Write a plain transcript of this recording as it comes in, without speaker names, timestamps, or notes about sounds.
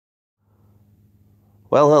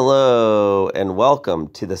Well, hello, and welcome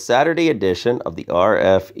to the Saturday edition of the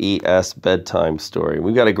RFES Bedtime Story.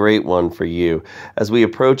 We've got a great one for you. As we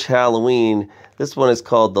approach Halloween, this one is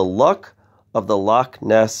called The Luck of the Loch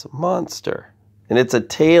Ness Monster. And it's a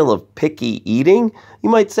tale of picky eating. You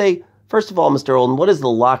might say, first of all, Mr. Olden, what is the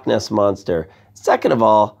Loch Ness Monster? Second of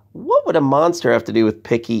all, what would a monster have to do with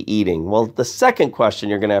picky eating? Well, the second question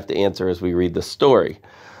you're going to have to answer as we read the story.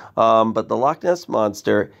 But the Loch Ness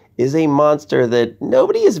Monster is a monster that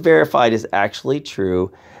nobody has verified is actually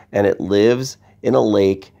true, and it lives in a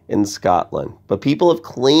lake in Scotland. But people have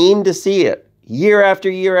claimed to see it year after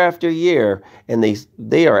year after year, and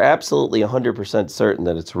they are absolutely 100% certain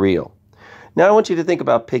that it's real. Now I want you to think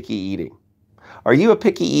about picky eating. Are you a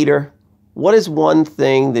picky eater? What is one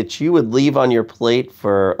thing that you would leave on your plate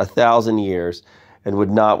for 1,000 years and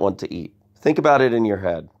would not want to eat? Think about it in your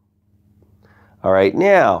head. All right,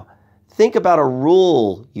 now think about a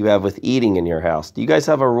rule you have with eating in your house. Do you guys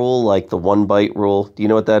have a rule like the one-bite rule? Do you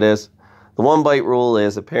know what that is? The one-bite rule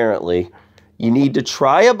is apparently you need to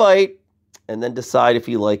try a bite and then decide if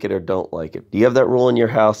you like it or don't like it. Do you have that rule in your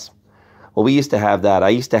house? Well, we used to have that. I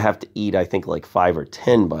used to have to eat, I think, like 5 or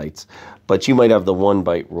 10 bites, but you might have the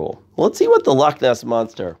one-bite rule. Well, let's see what the Loch Ness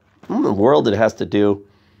Monster, in the world it has to do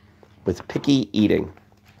with picky eating.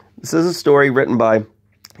 This is a story written by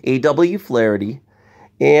A.W. Flaherty,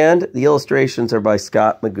 and the illustrations are by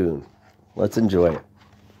Scott Magoon. Let's enjoy it.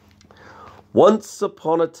 Once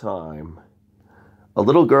upon a time, a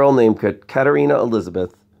little girl named Katerina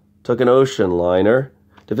Elizabeth took an ocean liner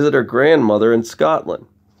to visit her grandmother in Scotland.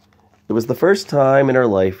 It was the first time in her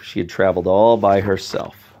life she had traveled all by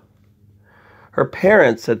herself. Her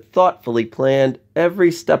parents had thoughtfully planned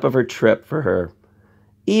every step of her trip for her,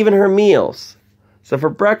 even her meals. So for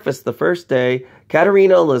breakfast the first day,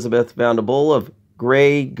 Katerina Elizabeth found a bowl of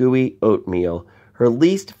gray, gooey oatmeal, her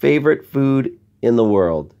least favorite food in the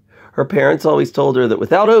world. Her parents always told her that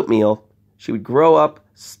without oatmeal, she would grow up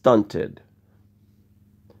stunted,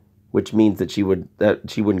 which means that she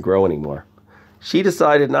wouldn't grow anymore. She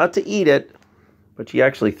decided not to eat it, but she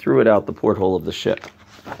actually threw it out the porthole of the ship.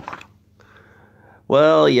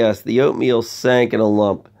 Well, yes, the oatmeal sank in a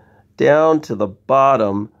lump down to the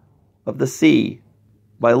bottom of the sea.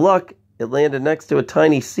 By luck, it landed next to a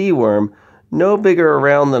tiny sea worm, no bigger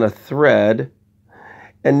around than a thread,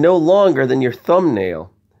 and no longer than your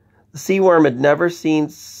thumbnail. The sea worm had never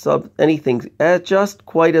seen anything just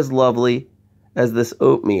quite as lovely as this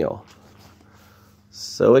oatmeal.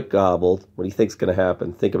 So it gobbled. What do you think's going to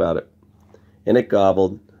happen? Think about it. And it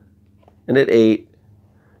gobbled, and it ate,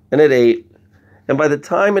 and it ate, and by the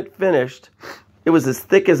time it finished, it was as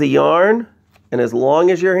thick as a yarn and as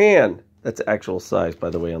long as your hand. That's the actual size, by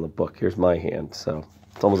the way, on the book. Here's my hand, so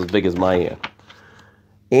it's almost as big as my hand.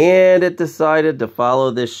 And it decided to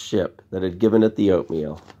follow this ship that had given it the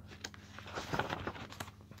oatmeal.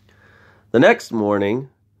 The next morning,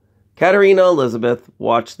 Katerina Elizabeth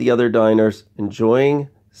watched the other diners enjoying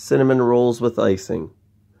cinnamon rolls with icing.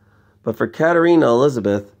 But for Katerina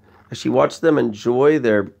Elizabeth, as she watched them enjoy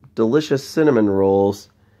their delicious cinnamon rolls,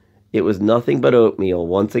 it was nothing but oatmeal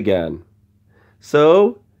once again.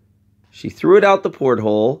 So she threw it out the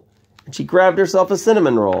porthole, and she grabbed herself a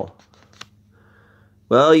cinnamon roll.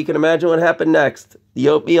 Well, you can imagine what happened next. The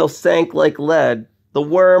oatmeal sank like lead. The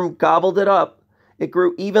worm gobbled it up. It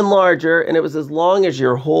grew even larger, and it was as long as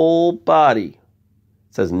your whole body.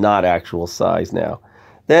 It says not actual size now.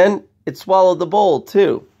 Then it swallowed the bowl,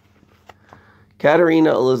 too.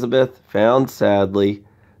 Katerina Elizabeth found sadly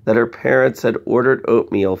that her parents had ordered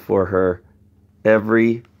oatmeal for her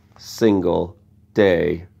every single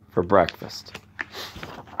day for breakfast.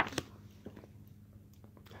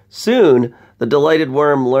 Soon, the delighted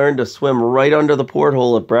worm learned to swim right under the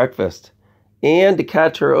porthole at breakfast and to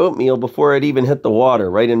catch her oatmeal before it even hit the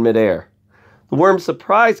water, right in midair. The worm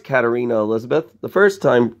surprised Katerina Elizabeth the first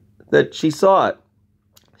time that she saw it.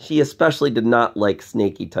 She especially did not like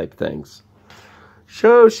snaky type things.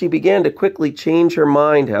 So she began to quickly change her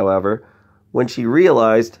mind, however, when she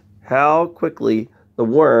realized how quickly the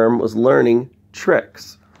worm was learning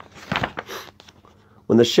tricks.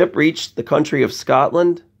 When the ship reached the country of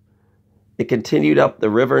Scotland, it continued up the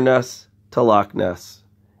River Ness to Loch Ness,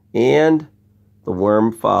 and the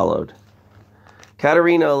worm followed.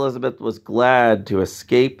 Katerina Elizabeth was glad to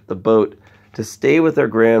escape the boat to stay with her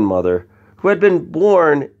grandmother, who had been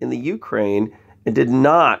born in the Ukraine and did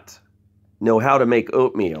not know how to make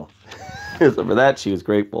oatmeal. So for that, she was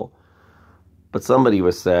grateful. But somebody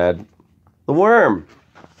was sad. The worm.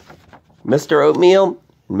 Mr. Oatmeal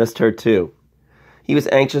missed her too. He was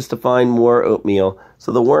anxious to find more oatmeal,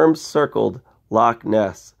 so the worm circled Loch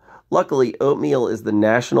Ness, Luckily, oatmeal is the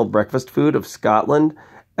national breakfast food of Scotland,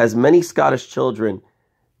 as many Scottish children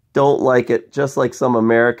don't like it just like some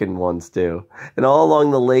American ones do. And all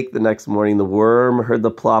along the lake the next morning, the worm heard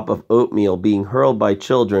the plop of oatmeal being hurled by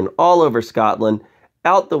children all over Scotland,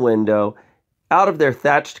 out the window, out of their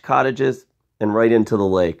thatched cottages, and right into the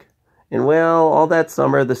lake. And well, all that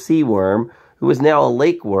summer, the sea worm, who was now a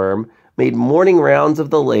lake worm, made morning rounds of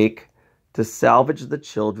the lake to salvage the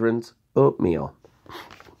children's oatmeal.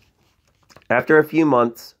 After a few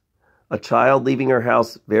months, a child leaving her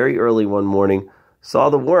house very early one morning saw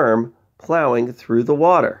the worm plowing through the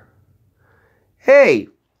water. "Hey,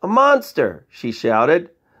 a monster!" she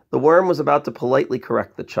shouted. The worm was about to politely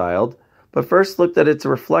correct the child, but first looked at its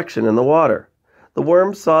reflection in the water. The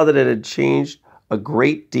worm saw that it had changed a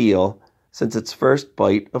great deal since its first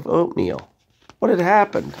bite of oatmeal. What had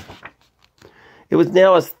happened? It was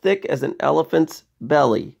now as thick as an elephant's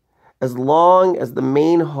belly, as long as the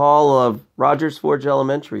main hall of Rogers Forge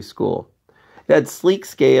Elementary School. It had sleek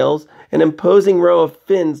scales, an imposing row of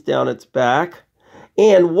fins down its back,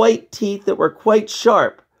 and white teeth that were quite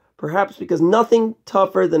sharp, perhaps because nothing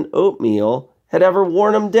tougher than oatmeal had ever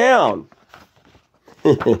worn them down.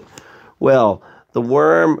 Well, the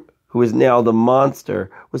worm, who is now the monster,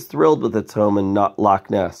 was thrilled with its home in Loch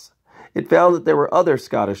Ness. It found that there were other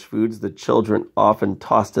Scottish foods that children often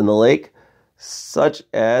tossed in the lake, such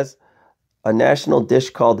as a national dish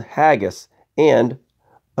called haggis and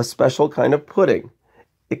a special kind of pudding.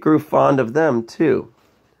 It grew fond of them, too.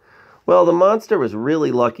 Well, the monster was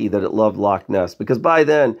really lucky that it loved Loch Ness, because by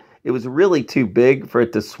then it was really too big for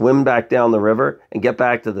it to swim back down the river and get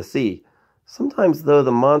back to the sea. Sometimes, though,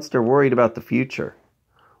 the monster worried about the future.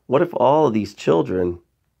 What if all of these children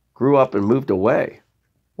grew up and moved away?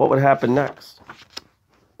 What would happen next?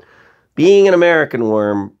 Being an American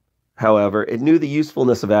worm, however, it knew the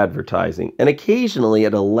usefulness of advertising, and occasionally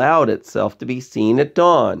it allowed itself to be seen at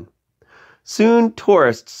dawn. Soon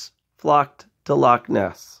tourists flocked to Loch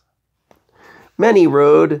Ness. Many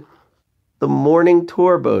rode the morning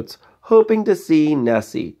tour boats, hoping to see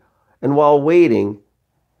Nessie, and while waiting,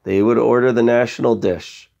 they would order the national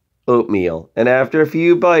dish, oatmeal, and after a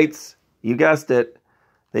few bites, you guessed it,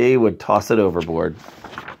 they would toss it overboard.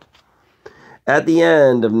 At the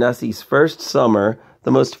end of Nessie's first summer,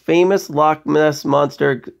 the most famous Loch Ness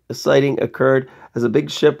monster sighting occurred as a big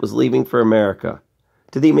ship was leaving for America.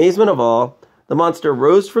 To the amazement of all, the monster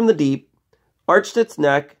rose from the deep, arched its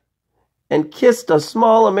neck, and kissed a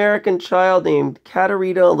small American child named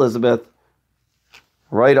Katerina Elizabeth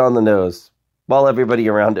right on the nose, while everybody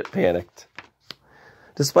around it panicked.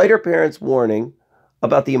 Despite her parents' warning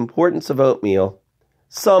about the importance of oatmeal,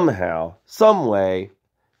 somehow, some way,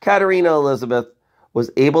 Katerina Elizabeth was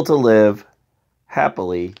able to live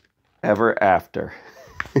happily ever after.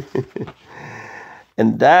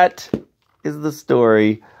 And that is the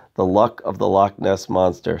story, The Luck of the Loch Ness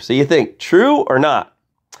Monster. So you think, true or not?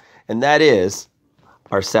 And that is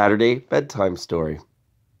our Saturday bedtime story.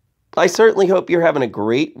 I certainly hope you're having a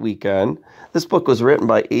great weekend. This book was written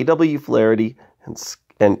by A.W. Flaherty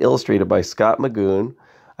and illustrated by Scott Magoon.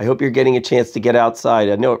 I hope you're getting a chance to get outside.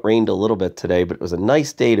 I know it rained a little bit today, but it was a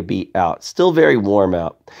nice day to be out. Still very warm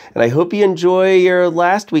out. And I hope you enjoy your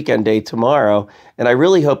last weekend day tomorrow. And I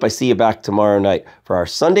really hope I see you back tomorrow night for our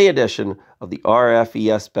Sunday edition of the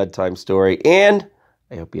RFES Bedtime Story. And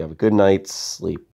I hope you have a good night's sleep.